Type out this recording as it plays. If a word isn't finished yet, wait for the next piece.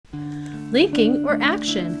Linking or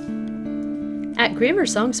action. At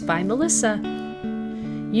GrammarSongs by Melissa.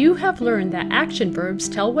 You have learned that action verbs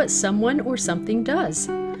tell what someone or something does.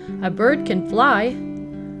 A bird can fly,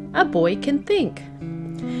 a boy can think.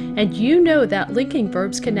 And you know that linking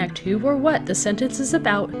verbs connect who or what the sentence is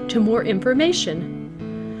about to more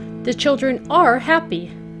information. The children are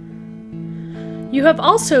happy. You have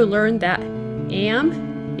also learned that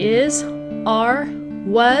am, is, are,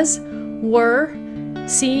 was, were,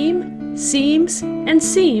 seem, seems, and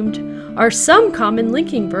seemed are some common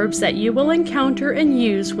linking verbs that you will encounter and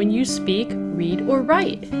use when you speak, read, or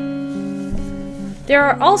write. There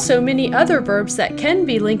are also many other verbs that can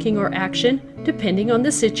be linking or action depending on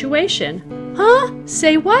the situation. Huh?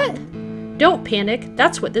 Say what? Don't panic,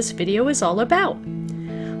 that's what this video is all about.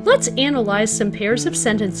 Let's analyze some pairs of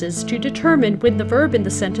sentences to determine when the verb in the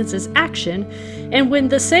sentence is action and when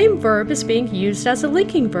the same verb is being used as a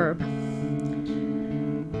linking verb.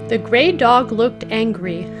 The gray dog looked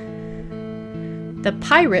angry. The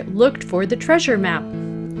pirate looked for the treasure map.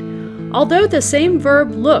 Although the same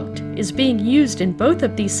verb looked is being used in both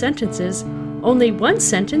of these sentences, only one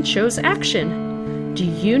sentence shows action. Do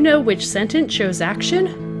you know which sentence shows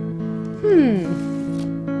action?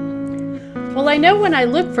 Well, I know when I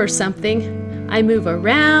look for something, I move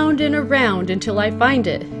around and around until I find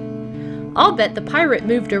it. I'll bet the pirate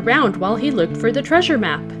moved around while he looked for the treasure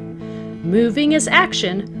map. Moving is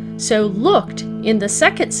action, so looked in the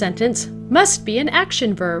second sentence must be an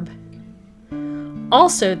action verb.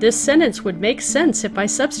 Also, this sentence would make sense if I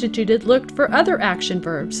substituted looked for other action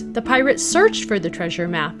verbs. The pirate searched for the treasure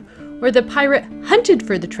map, or the pirate hunted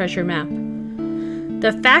for the treasure map.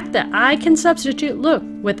 The fact that I can substitute look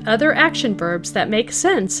with other action verbs that make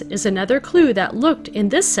sense is another clue that looked in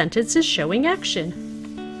this sentence is showing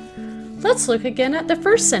action. Let's look again at the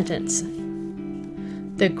first sentence.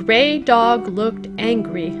 The gray dog looked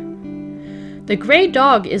angry. The gray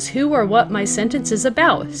dog is who or what my sentence is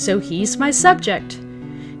about, so he's my subject.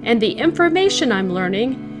 And the information I'm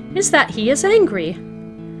learning is that he is angry.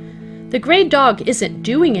 The gray dog isn't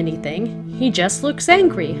doing anything, he just looks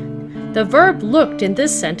angry. The verb looked in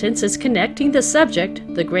this sentence is connecting the subject,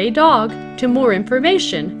 the gray dog, to more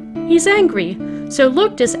information. He's angry, so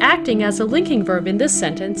looked is acting as a linking verb in this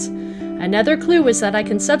sentence. Another clue is that I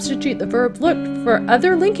can substitute the verb looked for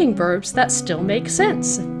other linking verbs that still make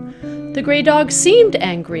sense. The gray dog seemed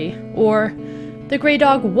angry, or the gray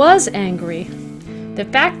dog was angry. The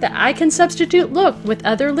fact that I can substitute look with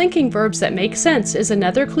other linking verbs that make sense is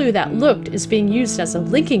another clue that looked is being used as a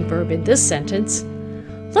linking verb in this sentence.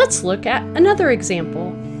 Let's look at another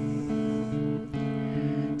example.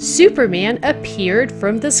 Superman appeared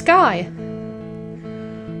from the sky.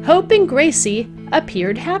 Hope and Gracie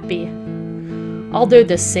appeared happy. Although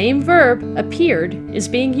the same verb, appeared, is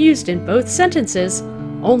being used in both sentences,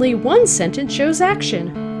 only one sentence shows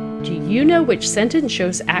action. Do you know which sentence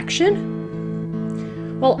shows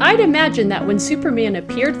action? Well, I'd imagine that when Superman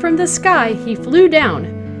appeared from the sky, he flew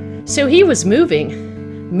down. So he was moving.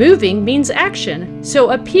 Moving means action,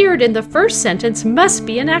 so appeared in the first sentence must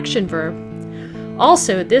be an action verb.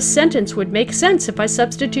 Also, this sentence would make sense if I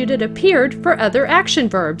substituted appeared for other action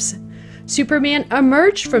verbs. Superman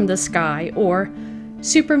emerged from the sky, or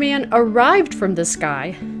Superman arrived from the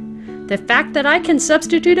sky. The fact that I can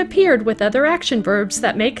substitute appeared with other action verbs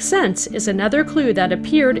that make sense is another clue that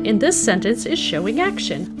appeared in this sentence is showing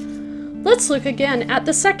action. Let's look again at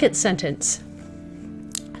the second sentence.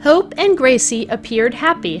 Hope and Gracie appeared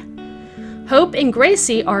happy. Hope and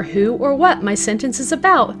Gracie are who or what my sentence is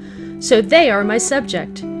about, so they are my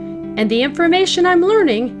subject. And the information I'm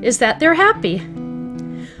learning is that they're happy.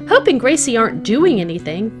 Hope and Gracie aren't doing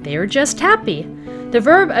anything, they're just happy. The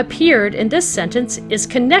verb appeared in this sentence is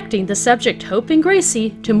connecting the subject Hope and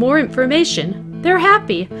Gracie to more information. They're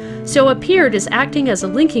happy, so appeared is acting as a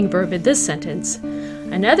linking verb in this sentence.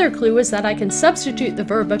 Another clue is that I can substitute the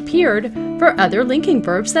verb appeared for other linking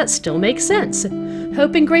verbs that still make sense.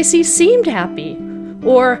 Hope and Gracie seemed happy,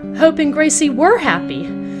 or Hope and Gracie were happy.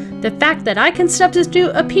 The fact that I can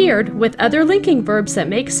substitute appeared with other linking verbs that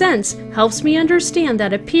make sense helps me understand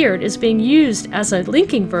that appeared is being used as a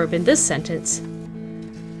linking verb in this sentence.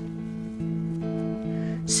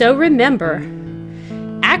 So remember,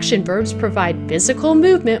 action verbs provide physical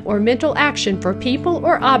movement or mental action for people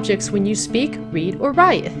or objects when you speak, read, or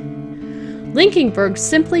write. Linking verbs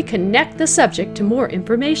simply connect the subject to more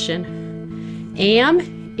information.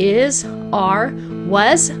 Am, is, are,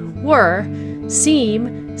 was, were,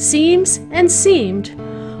 seem, seems, and seemed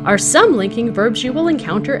are some linking verbs you will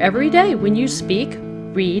encounter every day when you speak,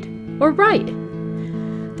 read, or write.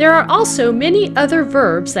 There are also many other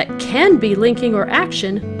verbs that can be linking or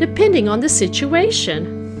action depending on the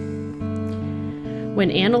situation. When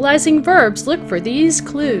analyzing verbs, look for these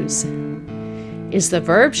clues. Is the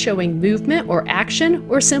verb showing movement or action,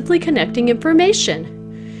 or simply connecting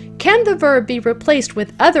information? Can the verb be replaced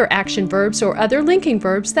with other action verbs or other linking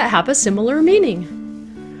verbs that have a similar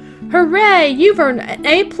meaning? Hooray! You've earned an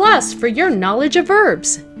A+ for your knowledge of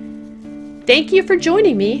verbs. Thank you for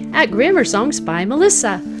joining me at GrammarSongs by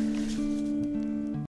Melissa.